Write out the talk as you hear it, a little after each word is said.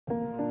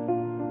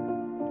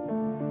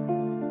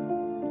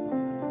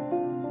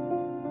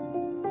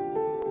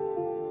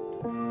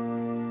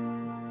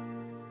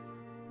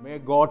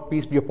God,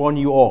 peace be upon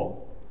you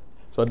all.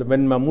 So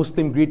when a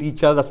Muslim greet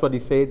each other, that's what he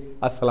said,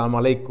 Assalamu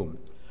alaikum,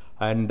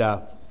 and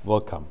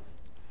welcome.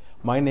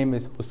 My name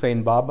is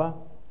Hussain Baba.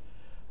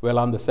 Well,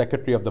 I'm the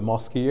secretary of the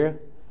mosque here.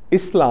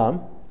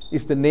 Islam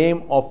is the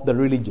name of the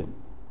religion.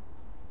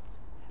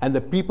 And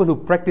the people who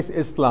practice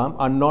Islam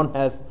are known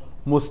as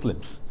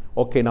Muslims.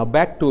 Okay, now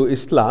back to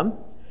Islam.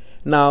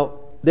 Now,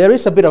 there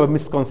is a bit of a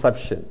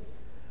misconception.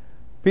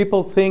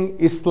 People think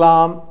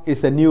Islam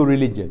is a new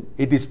religion.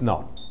 It is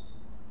not.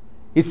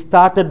 It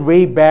started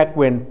way back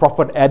when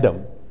Prophet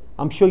Adam.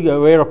 I'm sure you're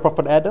aware of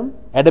Prophet Adam?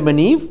 Adam and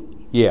Eve?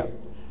 Yeah.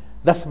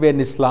 That's when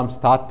Islam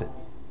started.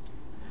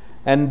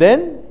 And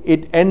then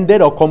it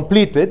ended or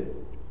completed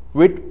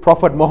with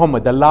Prophet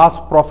Muhammad, the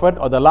last prophet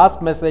or the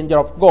last messenger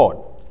of God.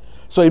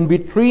 So in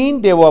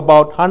between, there were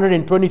about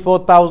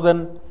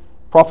 124,000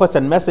 prophets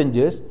and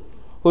messengers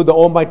who the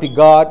Almighty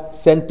God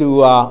sent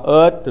to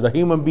earth, to the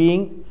human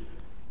being,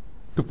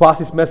 to pass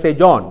his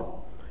message on.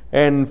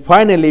 And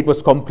finally, it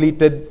was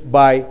completed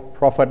by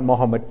Prophet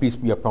Muhammad, peace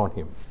be upon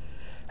him.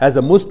 As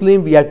a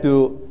Muslim, we have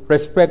to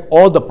respect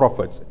all the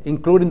prophets,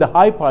 including the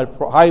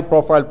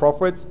high-profile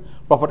prophets,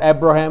 Prophet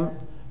Abraham,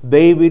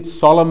 David,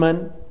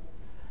 Solomon,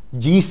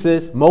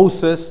 Jesus,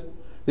 Moses.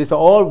 These are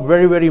all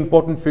very, very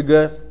important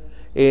figures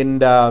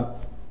in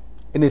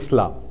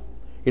Islam.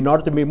 In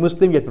order to be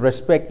Muslim, you have to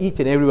respect each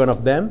and every one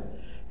of them.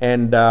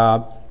 And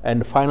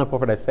the final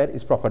prophet I said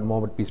is Prophet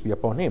Muhammad, peace be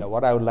upon him.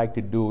 What I would like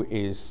to do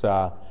is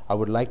I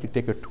would like to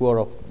take a tour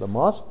of the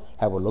mosque,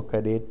 have a look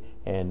at it,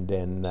 and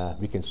then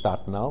we can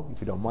start now,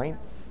 if you don't mind.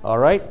 All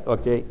right?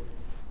 Okay.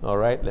 All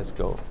right, let's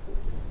go.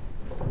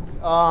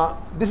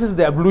 This is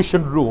the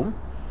ablution room.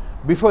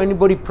 Before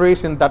anybody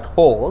prays in that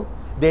hall,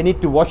 they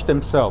need to wash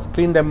themselves,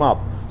 clean them up.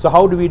 So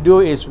how do we do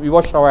is we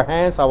wash our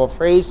hands, our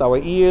face, our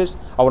ears,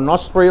 our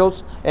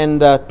nostrils,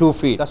 and 2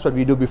 feet. That's what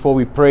we do before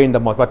we pray in the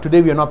mosque. But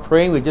today we are not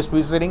praying, we're just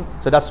visiting,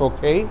 so that's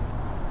okay.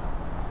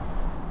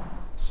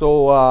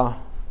 So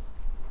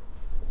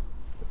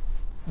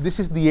this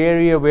is the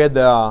area where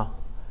the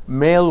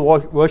male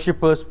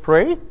worshippers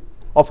pray,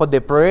 offer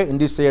their prayer in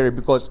this area,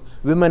 because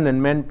women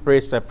and men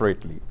pray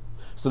separately.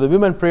 So the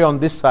women pray on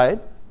this side,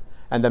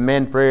 and the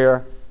male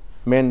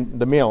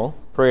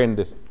pray in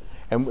this.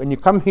 And when you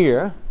come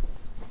here,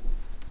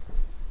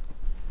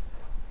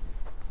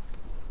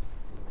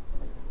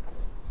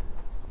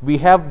 we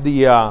have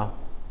the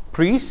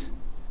priest,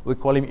 we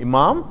call him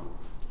Imam.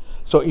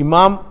 So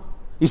Imam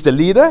is the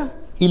leader,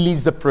 he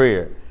leads the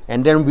prayer,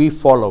 and then we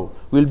follow.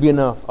 We'll be in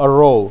a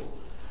row.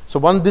 So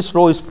once this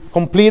row is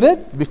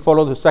completed, we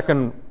follow the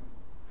second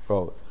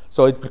row.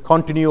 So it will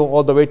continue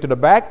all the way to the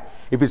back.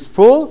 If it's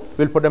full,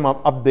 we'll put them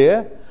up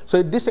there.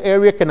 So this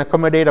area can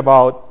accommodate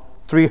about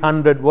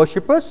 300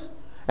 worshippers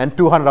and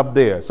 200 up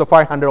there. So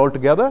 500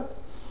 altogether.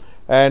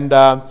 And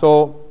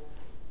so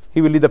he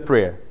will lead the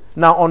prayer.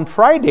 Now on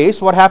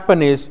Fridays, what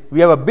happens is we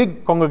have a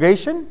big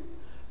congregation,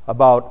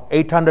 about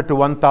 800 to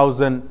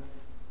 1,000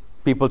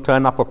 people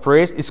turn up for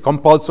prayers. It's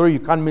compulsory, you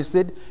can't miss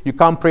it. You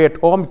can't pray at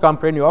home, you can't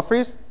pray in your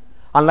office.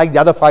 Unlike the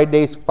other 5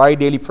 days, 5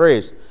 daily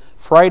prayers.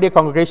 Friday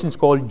congregation is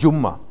called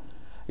Jummah.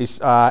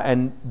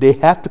 And they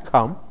have to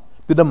come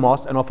to the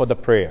mosque and offer the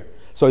prayer.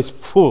 So it's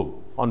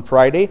full on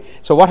Friday.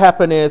 So what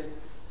happens is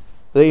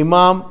the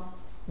Imam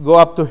go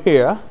up to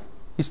here,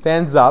 he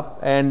stands up,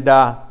 and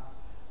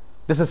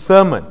there's a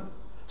sermon.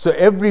 So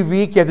every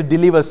week you have to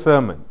deliver a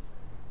sermon.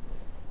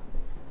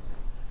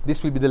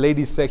 This will be the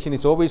ladies section.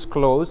 It's always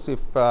closed.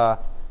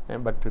 But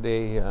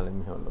today, let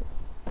me have a look.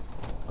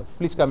 Okay,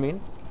 please come in.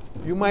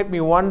 You might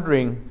be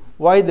wondering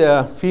why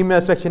the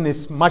female section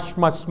is much,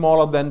 much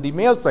smaller than the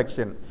male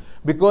section.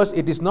 Because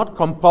it is not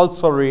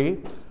compulsory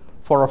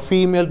for a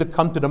female to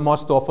come to the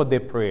mosque to offer their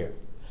prayer.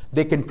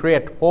 They can pray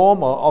at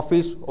home or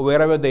office or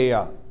wherever they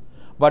are.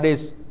 But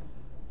it's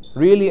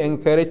really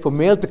encouraged for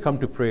male to come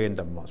to pray in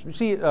the mosque. You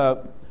see,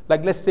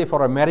 like let's say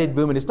for a married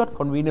woman, it's not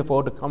convenient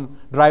for her to come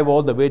drive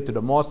all the way to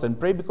the mosque and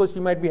pray because she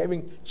might be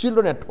having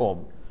children at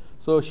home.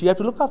 So she has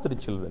to look after the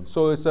children.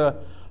 So it's a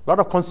lot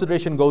of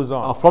consideration goes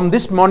on. From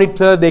this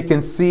monitor, they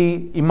can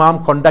see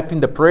Imam conducting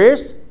the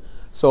prayers.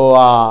 So,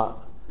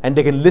 and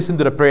they can listen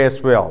to the prayer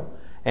as well.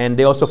 And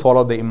they also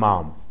follow the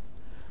Imam.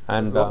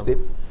 And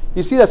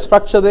you see that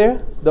structure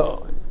there?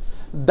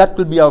 That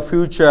will be our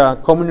future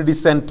community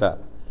center.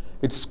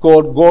 It's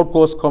called Gold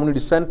Coast Community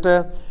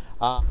Center.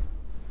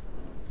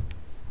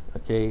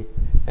 Okay,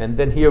 and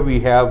then here we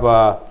have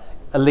a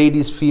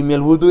ladies'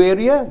 female wudu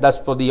area. That's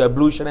for the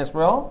ablution as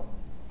well.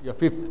 Your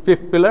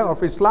fifth pillar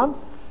of Islam.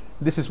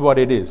 This is what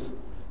it is.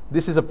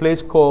 This is a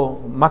place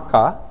called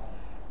Makkah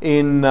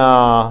in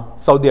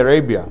Saudi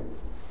Arabia.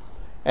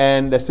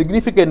 And the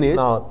significance is,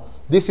 now,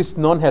 this is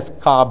known as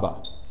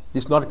Kaaba.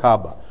 It's not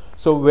Kaaba.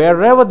 So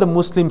wherever the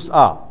Muslims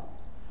are,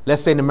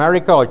 let's say in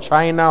America or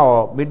China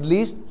or Middle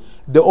East,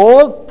 they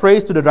all pray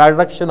to the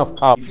direction of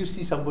Kaaba. If you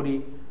see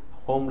somebody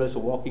homeless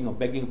or walking or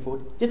begging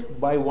food, just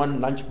buy one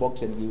lunch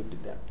box and give it to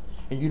them.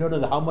 And you don't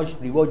know how much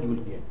reward you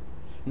will get.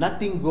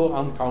 Nothing go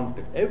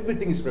uncounted.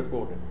 Everything is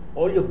recorded.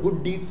 All your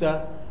good deeds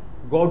are,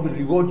 God will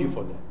reward you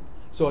for that.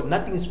 So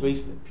nothing is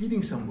wasted.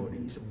 Feeding somebody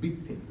is a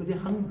big thing because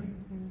they're hungry.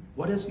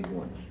 What else do you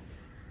want?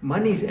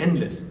 Money is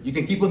endless. You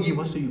can keep on giving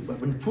us to you, but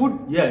when food,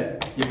 yeah,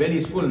 your belly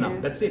is full now.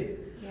 That's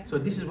it. Yeah. So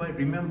this is why,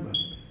 remember,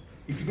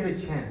 if you get a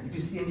chance, if you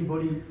see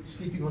anybody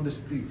sleeping on the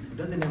street who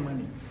doesn't have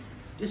money,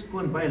 just go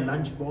and buy a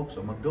lunch box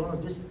or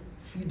McDonald's, just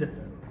feed the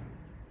fellow.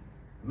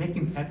 Make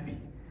him happy.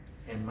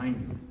 And mind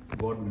you,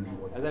 God will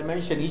reward you. As I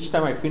mentioned, each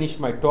time I finish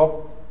my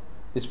talk,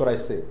 this is what I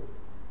say.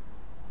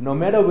 No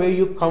matter where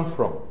you come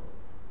from,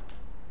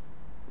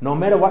 no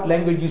matter what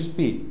language you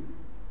speak,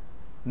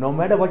 no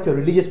matter what your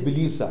religious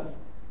beliefs are,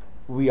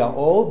 we are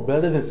all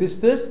brothers and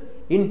sisters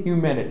in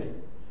humanity.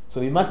 So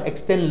we must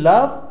extend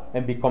love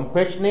and be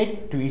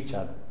compassionate to each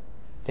other.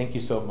 Thank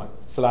you so much.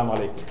 Assalamu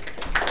alaikum.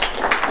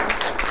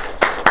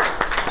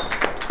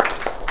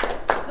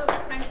 Look,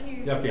 thank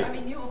you. Yeah. I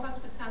mean, your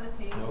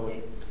hospitality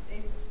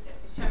is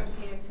shown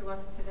here to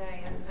us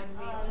today, and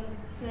we.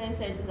 Just want to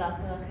say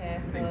Jazakallah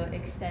khair for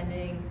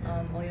extending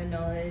all your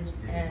knowledge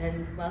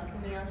and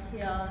welcoming us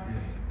here,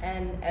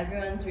 and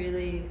everyone's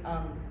really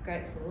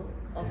grateful,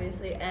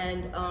 obviously,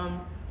 and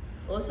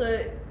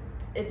also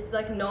it's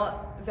like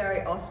not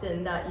very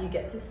often that you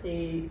get to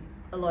see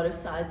a lot of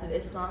sides of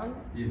Islam.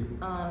 Yes.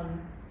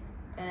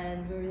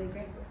 And we're really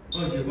grateful.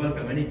 Oh, you're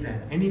welcome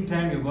anytime.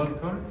 Anytime you're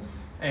welcome.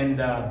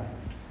 And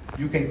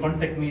you can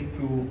contact me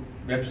through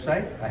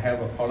website. I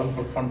have a column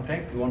called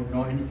contact. If you want to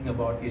know anything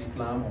about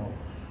Islam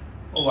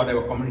or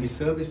whatever community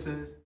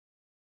services.